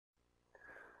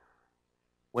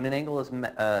When an angle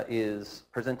is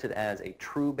presented as a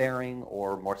true bearing,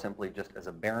 or more simply just as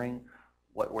a bearing,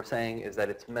 what we're saying is that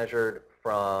it's measured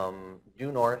from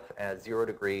due north as 0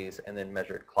 degrees and then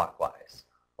measured clockwise.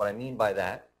 What I mean by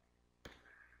that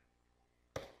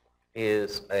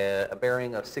is a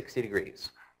bearing of 60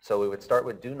 degrees. So we would start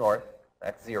with due north,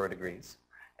 that's 0 degrees,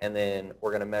 and then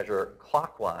we're going to measure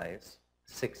clockwise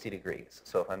 60 degrees.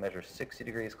 So if I measure 60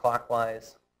 degrees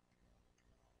clockwise,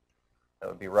 that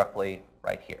would be roughly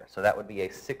right here. So that would be a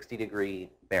 60-degree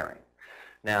bearing.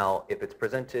 Now, if it's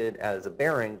presented as a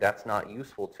bearing, that's not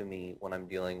useful to me when I'm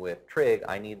dealing with trig.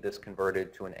 I need this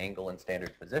converted to an angle in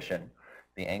standard position.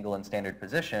 The angle in standard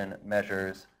position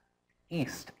measures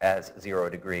east as 0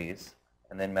 degrees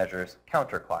and then measures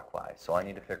counterclockwise. So I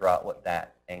need to figure out what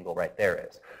that angle right there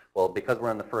is. Well, because we're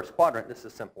in the first quadrant, this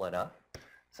is simple enough.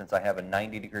 Since I have a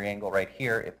 90-degree angle right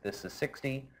here, if this is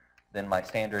 60, then my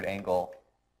standard angle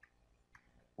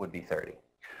would be 30.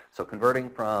 So converting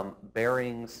from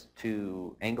bearings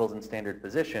to angles in standard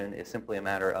position is simply a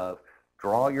matter of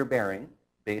draw your bearing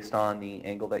based on the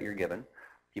angle that you're given.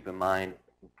 Keep in mind,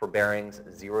 for bearings,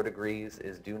 0 degrees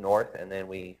is due north, and then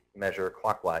we measure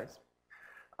clockwise.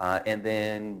 And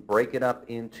then break it up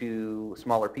into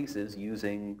smaller pieces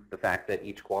using the fact that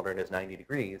each quadrant is 90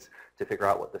 degrees to figure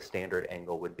out what the standard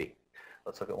angle would be.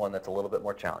 Let's look at one that's a little bit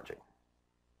more challenging.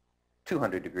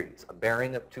 200 degrees, a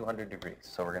bearing of 200 degrees.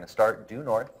 So we're going to start due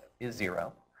north is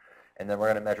 0, and then we're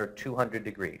going to measure 200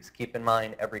 degrees. Keep in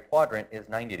mind every quadrant is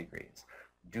 90 degrees.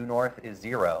 Due north is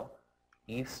 0,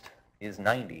 east is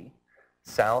 90,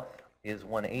 south is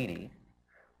 180,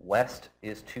 west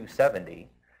is 270.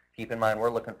 Keep in mind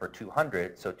we're looking for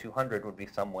 200, so 200 would be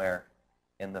somewhere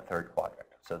in the third quadrant.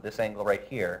 So this angle right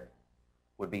here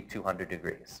would be 200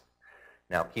 degrees.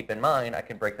 Now keep in mind I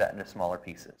can break that into smaller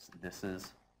pieces. This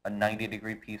is a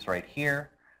 90-degree piece right here.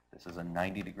 This is a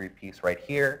 90-degree piece right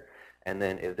here. And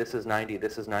then if this is 90,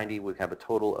 this is 90, we have a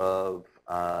total of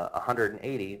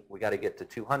 180. We got to get to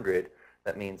 200.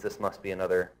 That means this must be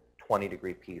another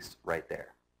 20-degree piece right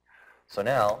there. So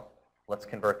now let's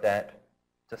convert that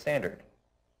to standard.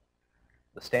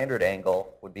 The standard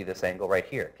angle would be this angle right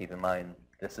here. Keep in mind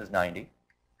this is 90.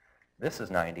 This is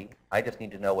 90. I just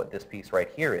need to know what this piece right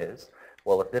here is.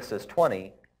 Well, if this is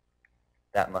 20,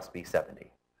 that must be 70.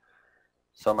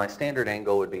 So my standard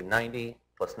angle would be 90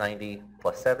 plus 90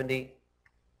 plus 70,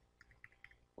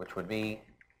 which would be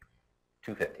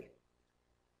 250.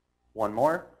 One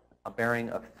more, a bearing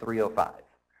of 305.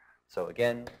 So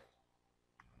again,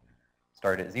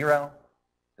 start at 0.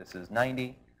 This is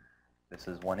 90. This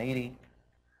is 180.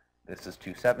 This is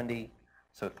 270.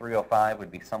 So 305 would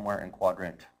be somewhere in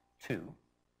quadrant 2.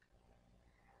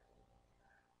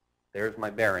 There's my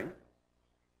bearing.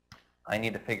 I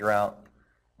need to figure out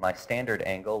my standard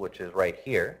angle, which is right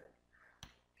here.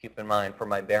 Keep in mind for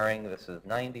my bearing, this is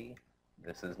 90,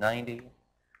 this is 90,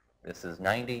 this is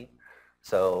 90.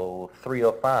 So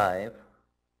 305,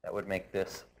 that would make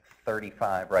this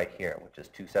 35 right here, which is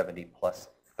 270 plus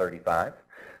 35.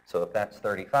 So if that's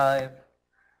 35,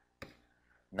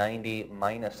 90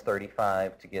 minus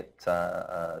 35 to get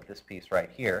this piece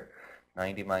right here.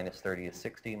 90 minus 30 is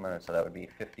 60, so that would be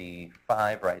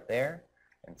 55 right there.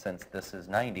 And since this is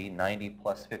 90, 90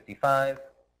 plus 55,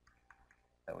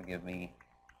 that would give me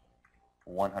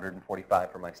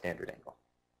 145 for my standard angle.